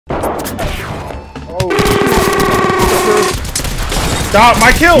Stop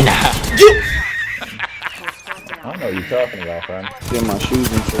my kill! I don't know what you're talking about, friend. Get my shoes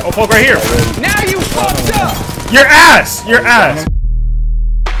and shit. Oh, fuck, right here! Now you fucked up! Your ass! Your ass!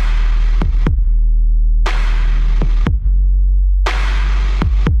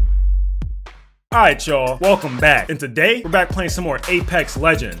 Alright y'all, welcome back. And today, we're back playing some more Apex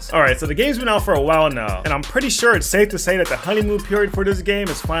Legends. Alright, so the game's been out for a while now, and I'm pretty sure it's safe to say that the honeymoon period for this game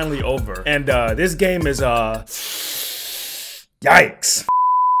is finally over. And this game is, yikes.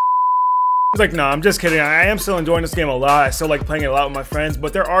 It's like, nah, I'm just kidding. I am still enjoying this game a lot. I still like playing it a lot with my friends,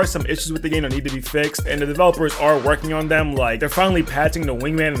 but there are some issues with the game that need to be fixed, and the developers are working on them. Like, they're finally patching the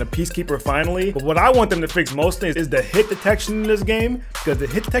Wingman and the Peacekeeper finally. But what I want them to fix mostly is the hit detection in this game, because the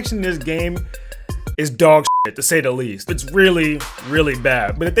hit detection in this game is dog shit, to say the least. It's really, really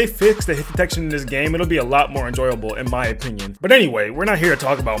bad. But if they fix the hit detection in this game, it'll be a lot more enjoyable, in my opinion. But anyway, we're not here to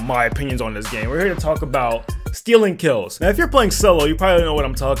talk about my opinions on this game. We're here to talk about stealing kills. Now, if you're playing solo, you probably know what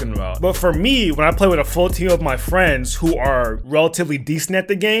I'm talking about. But for me, when I play with a full team of my friends who are relatively decent at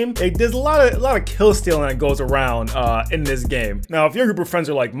the game, there's a lot of kill stealing that goes around in this game. Now, if your group of friends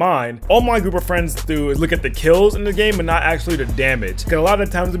are like mine, all my group of friends do is look at the kills in the game and not actually the damage. Because a lot of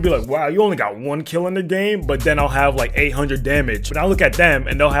times they'll be like, wow, you only got 1 kill in the game, but then I'll have like 800 damage. But I look at them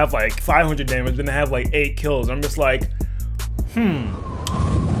and they'll have like 500 damage, then they have like 8 kills. I'm just like,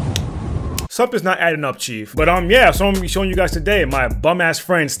 something's not adding up, chief. But yeah, so I'm gonna be showing you guys today my bum-ass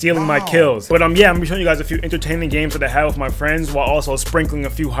friend stealing my kills. But yeah, I'm gonna be showing you guys a few entertaining games that I have with my friends while also sprinkling a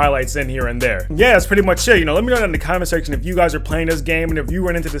few highlights in here and there. Yeah, that's pretty much it. You know, let me know down in the comment section if you guys are playing this game and if you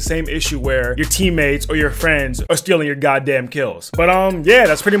run into the same issue where your teammates or your friends are stealing your goddamn kills. But yeah,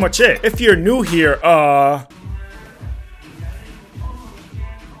 that's pretty much it. If you're new here,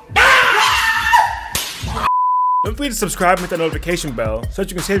 don't forget to subscribe and hit that notification bell so that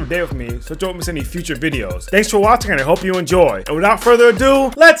you can save your day with me so that you don't miss any future videos. Thanks for watching and I hope you enjoy. And without further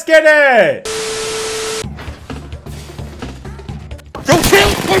ado, let's get it! Don't kill!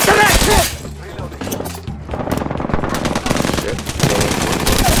 Wait for that!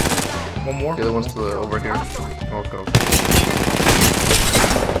 One more? The other one's over here. Okay.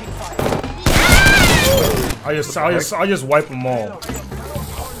 I just wipe them all.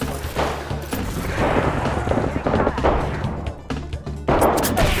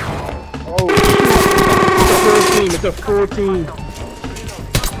 It's a full team.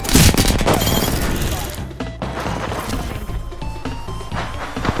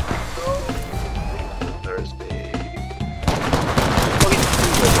 Thursday.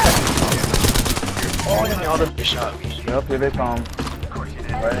 They shot me. Yep, here they come.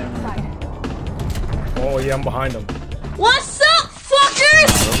 Right in. Oh yeah, I'm behind them. What's up,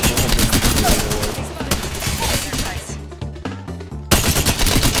 fuckers?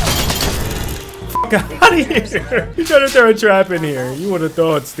 Get out of here! You tried to throw a trap in here. You would have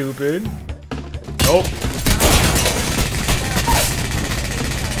thought, stupid. Nope.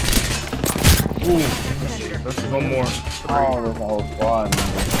 Ooh. One more. Oh, this whole squad.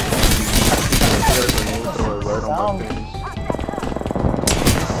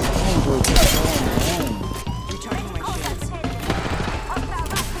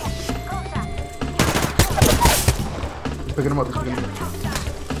 Picking him up.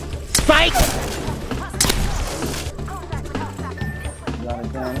 Spike!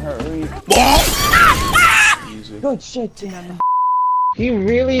 Hurry. Good shit, damn. He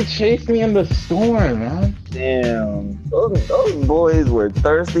really chased me in the storm, man. Damn. Those boys were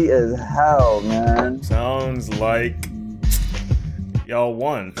thirsty as hell, man. Sounds like y'all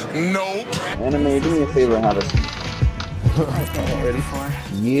won. Anime, do me a favor and have a Ready for it?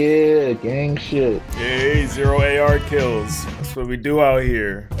 Yeah, gang shit. Yay, 0 AR kills. That's what we do out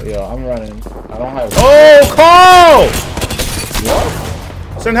here. Yo, I'm running. I don't have. Oh, Carl!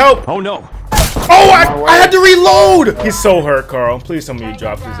 What? Send help! Oh no! Oh, I had to reload! He's so hurt, Carl. Please tell me you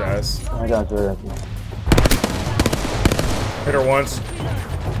dropped his ass. I got you. Hit her once.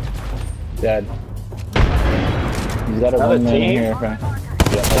 Dead. He's got a wingman in here, friend.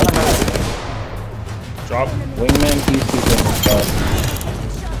 Yeah. Drop. Wingman, Peacekeeper.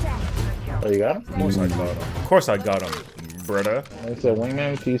 Oh, you got him? Of course I got him. Of course I got him, brother. It's a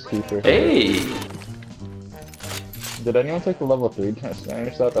Wingman, Peacekeeper. Hey! Did anyone take the level 3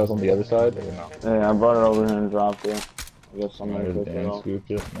 scanner stuff that was on the other side, or no? Hey, I brought it over here and dropped it. I guess somebody took it off. Scoop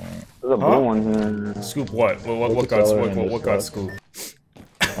it. There's a blue one here. Scoop what? What got scooped?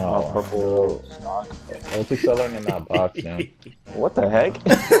 Oh, purple stock. I'll take selling in that box, man. What the heck?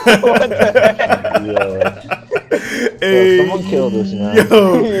 What the heck? Yeah. Hey, yo, someone killed us, man.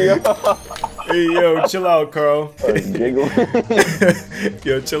 Hey, yo, chill out, Carl. Giggle.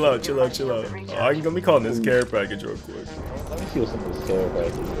 Yo, chill out, chill out, chill out. Oh, let me call this care package real quick. Let me see what's in this care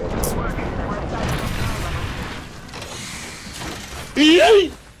package.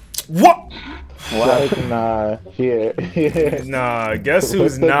 What? Like, nah, here. Nah, guess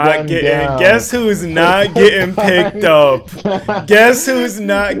who's Put the not gun getting? down. Guess who's not getting picked up? Guess who's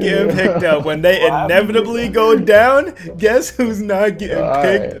not getting picked up when they inevitably go down? Guess who's not getting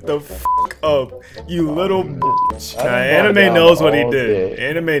picked the f up? You little bitch. Nah, Anime knows what he did.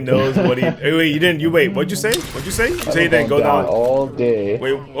 Anime knows what he. Wait, you didn't. You wait. What'd you say? What'd you say? You say you didn't go down all day.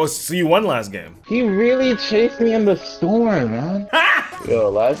 Wait. Oh, so you won last game. He really chased me in the storm, man.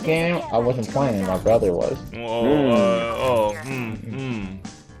 Yo, last game I wasn't playing. My brother was.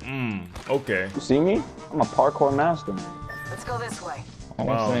 Okay. You see me? I'm a parkour master. Let's go this way. All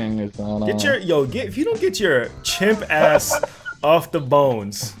I'm saying is, Get your if you don't get your chimp ass off the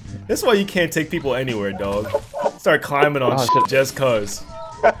bones. That's why you can't take people anywhere, dog. Start climbing on shit just cuz.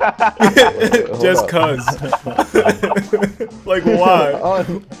 Just cuz. Like why?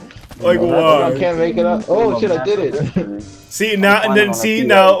 Like why? I can't make it up. Oh shit, I did it. See now, and then see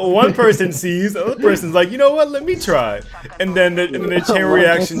now, one person sees, the other person's like, you know what? Let me try, and then the chain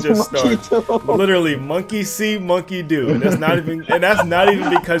reaction just starts. Literally, monkey see, monkey do, and that's not even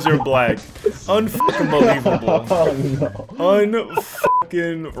because you're black. Unfucking believable.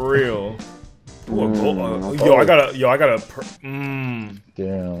 Unfucking real. Yo, I gotta.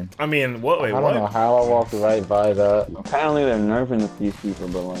 Damn. I mean, what? Wait, I don't know how I walked right by that. Apparently they're nerfing the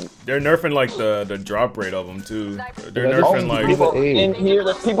peacekeeper, but like They're nerfing like the drop rate of them too. They're nerfing like. people in here.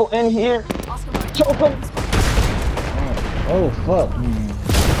 There's people in here. Choke them. Oh fuck.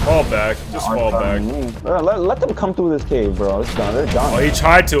 Fall back. Just fall back. Bro, let them come through this cave, bro. It's done. They're done. Oh, he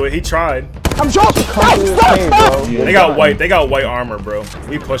tried to it. He tried. I'm joking. Come through this cave, bro. They got white. They got white armor, bro.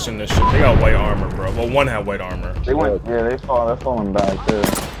 We pushing this shit. They got white armor, bro. Well, one had white armor. They went. Yeah, they're falling back too.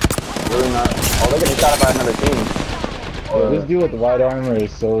 Really not. Oh, they're getting shot by another team. Yo, this dude with the white armor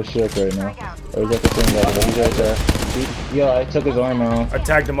is so shook right now. Or is that the same guy? He's right there. Yo, I took his armor off. I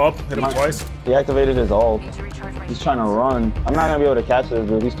tagged him up. Hit him twice. He activated his ult. He's trying to run. I'm not gonna be able to catch this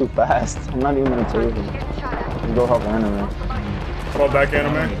dude. He's too fast. I'm not even gonna chase him. Just go help anime. Fall back,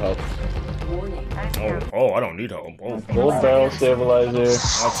 anime. Help. Oh, I don't need help. Oh, Gold barrel stabilizer.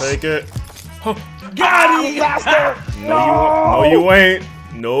 I'll take it. Oh, got him, bastard! No, you ain't.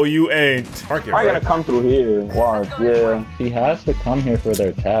 No, you ain't. Park it, I'm right? gonna come through here. Watch, yeah. He has to come here for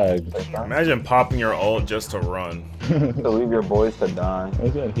their tags. Imagine popping your ult just to run. To leave your boys to die.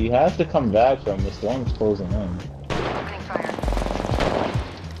 Listen, he has to come back from the storm's closing in.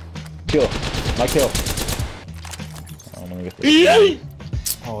 Kill. My kill. I'm gonna get this.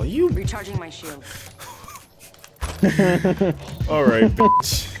 Oh, you. Recharging my shield. Alright,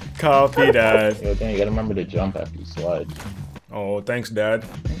 bitch. Copy that. Yo, dang, you gotta remember to jump after you slide. Oh, thanks, Dad.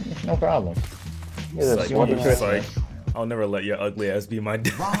 No problem. It's like, I'll never let your ugly ass be my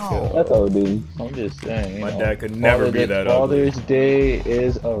dad. That's OD. I'm just saying. My dad could never be that ugly. Father's Day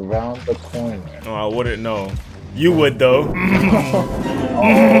is around the corner. Oh, I wouldn't know. You would though.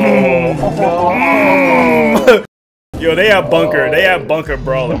 Yo, they have bunker. They have bunker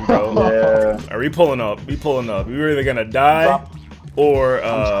brawling, bro. Yeah. Are we pulling up? We pulling up. We were either gonna die or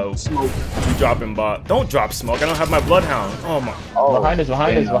we dropping bot. Don't drop smoke. I don't have my bloodhound. Oh my. Oh, Behind us,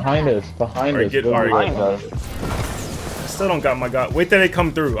 behind us, behind us, behind us. Get, Go, all right, go. behind us. I still don't got my god. Wait till they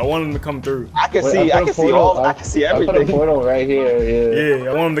come through. I want them to come through. I can Wait, see. I can see all. I can see I put a everything. portal right here. Yeah.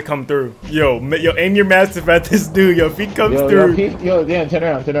 Yeah, I want them to come through. Yo, aim your mastiff at this dude. Yo, if he comes through. Dan, turn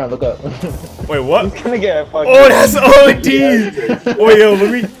around, look up. Wait, what? He's gonna get fucking. Oh, that's OD. Oh, yo,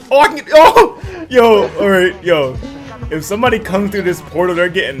 let me. Oh, I can. Oh, yo. All right, yo. If somebody comes through this portal, they're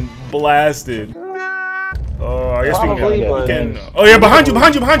getting blasted. Oh, I guess Probably, we but- can. Oh yeah, behind you. Yeah,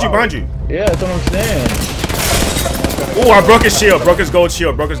 that's what I'm saying. Oh, I broke his shield. Broke his gold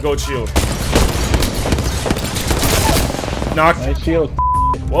shield. Knocked. Nice shield.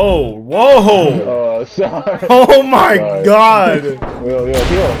 Whoa. Oh, sorry. Oh my Sorry. god. Yo,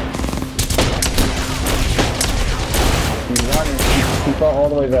 heal. He's running. He fell all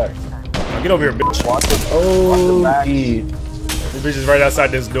the way back. Get over here, bitch. Oh, geez. This bitch is right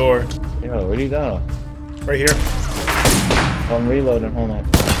outside this door. Yo, where'd he go? Right here. I'm reloading, hold on.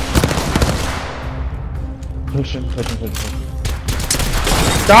 Push him.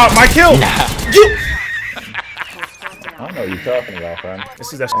 Stop my kill! You. I don't know what you're talking about, friend.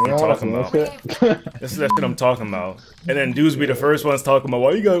 This is that shit I'm talking about. This is that shit I'm talking about. And then dudes be the first ones talking about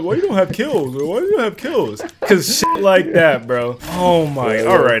why you don't have kills? Or why you don't have kills? Cause shit like that, bro. Oh my.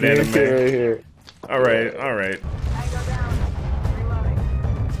 Alright, anime. Right here. Alright.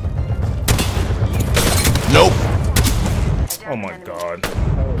 Nope. Oh my god.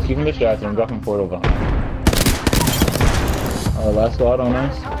 Keep him distracted. I'm dropping portal behind. Last squad on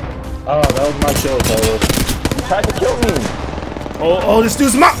us. Oh, that was my kill, Carlos. He tried to kill me. Oh, this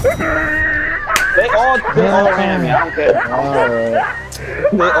dude's my. They all ran me. I don't care.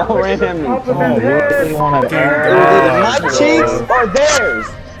 Alright. They all ran at me. Oh, really wanted My cheeks are theirs.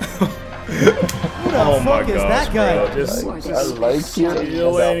 Oh my is gosh, that guy? bro. Just I like you.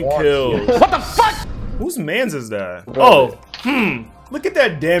 stealing kills. What the fuck? Whose mans is that? Oh, look at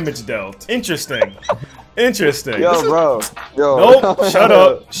that damage dealt. Interesting. Interesting. Yo, bro. Yo. Nope. Shut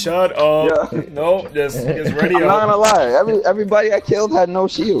up. Shut up. Yeah. Nope. Just ready I'm not up. gonna lie. Everybody I killed had no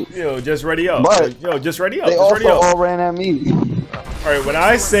shield. Yo, just ready up. But Yo, just ready up. They Just ready also up. all ran at me. All right. When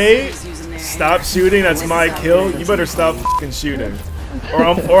I say stop shooting, that's my kill. You better stop fucking shooting, or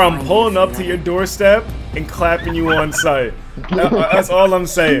I'm pulling up to your doorstep and clapping you on sight. That's all I'm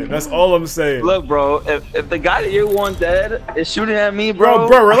saying. That's all I'm saying. Look, bro. If the guy that you want dead is shooting at me, bro.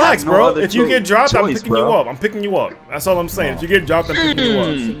 Bro, relax, I have no bro. other If you get dropped, I'm choice, picking you bro. up. I'm picking you up. That's all I'm saying. If you get dropped, I'm picking you up.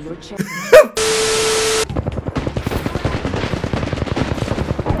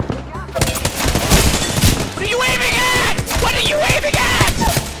 What are you aiming at? What are you aiming at?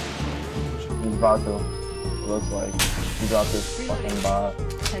 He's about to. It looks like he dropped this fucking bot.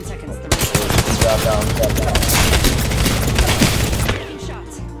 10 seconds. Drop down. Taking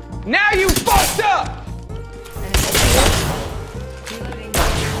shots. Now you fucked up!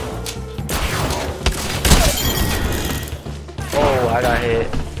 Oh, I got hit.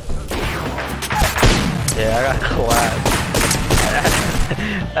 Yeah, I got collapsed.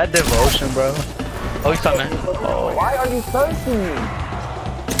 That devotion, bro. Oh, he's coming. Oh. Why are you thirsting me?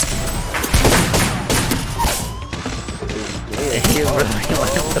 He really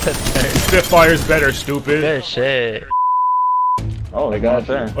went for the third. Spitfire's better, stupid. Good shit. Oh, they got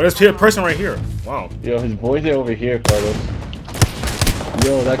there. Oh, there's a person right here. Wow. Yo, his boys are over here, Carlos.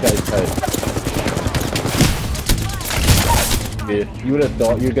 Yo, that guy's tight. Yeah, you would have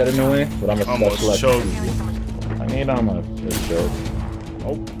thought you'd get in the way, but I'm a Almost special choked. I need armor. Just choke.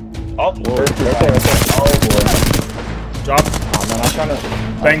 Oh, Oh, whoa, right there. Oh boy. drop. Oh man, I'm trying to.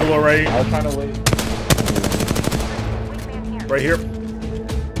 Bangalore right. I was trying to wait. Right here.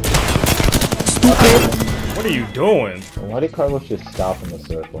 What are you doing? Why did Carlos just stop in the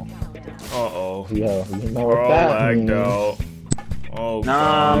circle? Uh-oh. Yo, you know We're what all that lagged means. out. Oh,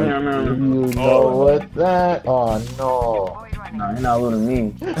 Nah, God. no. You know Oh. what that? Oh no. Nah, you're not looting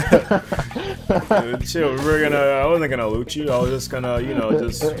me. Dude, chill. I wasn't gonna loot you. I was just gonna,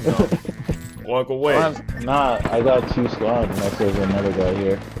 just walk away. Nah, I got 2 squads unless there's another guy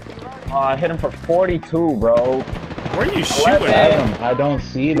here. Oh, I hit him for 42, bro. Where are you shooting at? Adam, I don't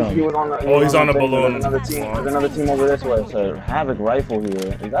see them. He was on the, Oh, he's on a thing. balloon. There's another team over this way. It's a Havoc rifle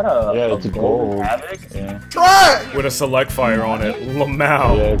here. Is that a Yeah, it's a golden gold. Havoc? Yeah. With a select fire on it.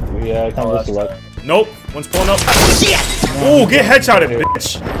 Lamau. Yeah, it comes with select. Nope. One's pulling up. Ooh, get headshotted,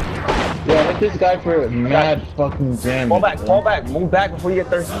 bitch. Yeah, hit this guy for mad fucking damage. Fall back, move back before you get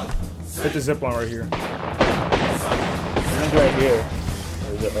thirsty. Hit the zipline right here. One's right here.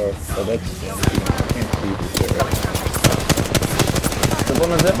 Oh, that's damage. I can't see for sure. Zip on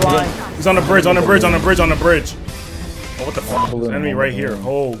the zip line. He's on the bridge, on the bridge. Oh, what the fuck? There's an enemy right here.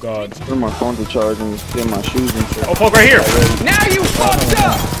 Oh, God. Put my phone to charge and get my shoes and shit. Oh, fuck, right here. Now you fucked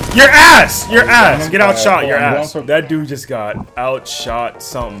up! Your ass! Your ass! Get outshot, your I'm going ass. That dude just got outshot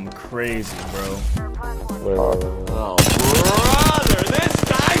something crazy, bro. Oh, brother, this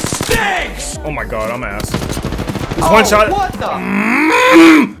guy stinks! Oh my god, I'm ass. He's one shot. What the?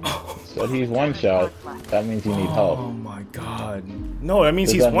 So he's one shot. That means you need help. Oh my god. No, that means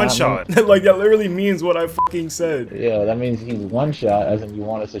Does he's that one not shot. Like, that literally means what I fucking said. Yeah, that means he's one shot, as in you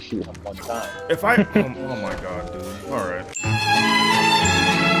want us to shoot him one time. If I... Oh my god, dude. Alright.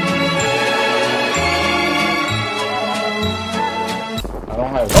 I don't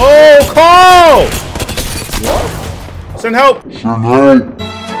have. Oh, Carl! What? Send help!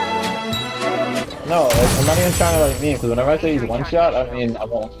 No, like, I'm not even trying to like mean, because whenever I say he's one shot, I mean I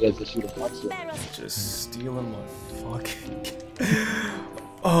want you guys to shoot him one shot. Just stealing my fucking...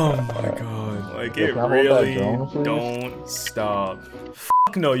 Oh my god. Like, Yo, it can I hold that really drone, please? don't stop.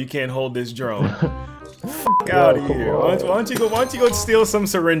 Fuck no, you can't hold this drone. Fuck out of come here. on. Why don't you go steal some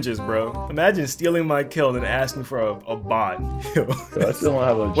syringes, bro? Imagine stealing my kill and then asking for a bot. Yo. So I still don't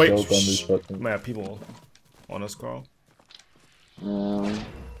have a Wait, joke on this shh. fucking. Man, people on us, Carl. Oh,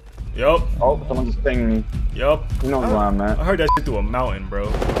 Yup. someone just pinged me. Yup. You know where I'm at. I heard that shit through a mountain, bro.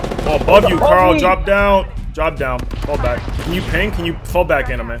 Oh, above you, Carl. me. Drop down. Drop down. Fall back. Can you ping? Can you fall back,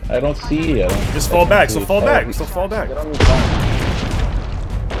 anime? I don't see. Just fall back. So fall back. So fall back. Get on your phone.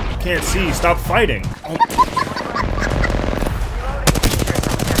 Can't see. Stop fighting. Oh.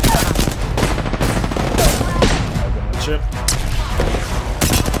 shit.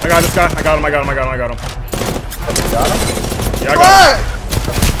 I got this guy. I got him. I got him. I got him. I got him. Yeah, I got him.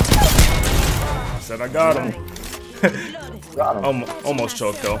 Said I got him. Almost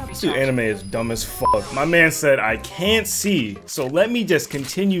choked though. This dude anime is dumb as fuck. My man said I can't see, so let me just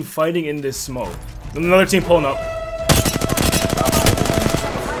continue fighting in this smoke. Another team pulling up.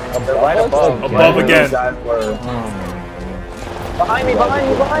 Right above. Above again. Behind me, behind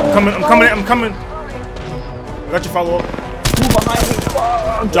me, behind me. I'm coming. I got your follow up. Two behind me.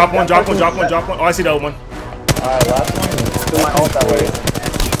 Drop one. Oh, I see the other one. Alright, last one. Do my ult that way.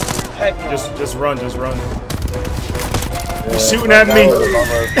 Just run. He's shooting at me.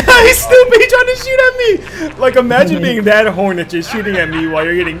 He's stupid. He's trying to shoot at me. Like, imagine being that horn that you're shooting at me while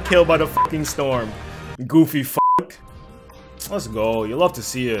you're getting killed by the fucking storm. Goofy fuck. Let's go. You love to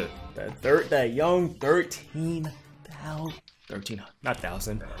see it. That young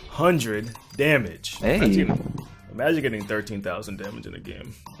 100 damage. Hey. Imagine getting 13,000 damage in a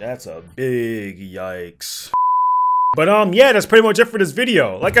game. That's a big yikes. But yeah, that's pretty much it for this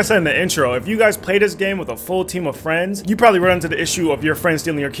video. Like I said in the intro, if you guys play this game with a full team of friends, you probably run into the issue of your friends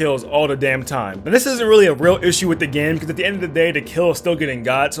stealing your kills all the damn time. And this isn't really a real issue with the game, because at the end of the day, the kill is still getting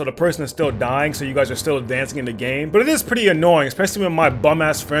got, so the person is still dying, so you guys are still advancing in the game. But it is pretty annoying, especially when my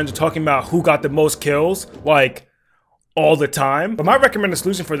bum-ass friends are talking about who got the most kills, like, all the time. But my recommended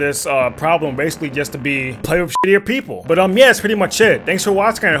solution for this problem basically just to be play with shittier people. But yeah, that's pretty much it. Thanks for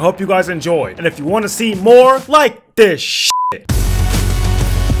watching, and I hope you guys enjoyed. And if you want to see more like this shit,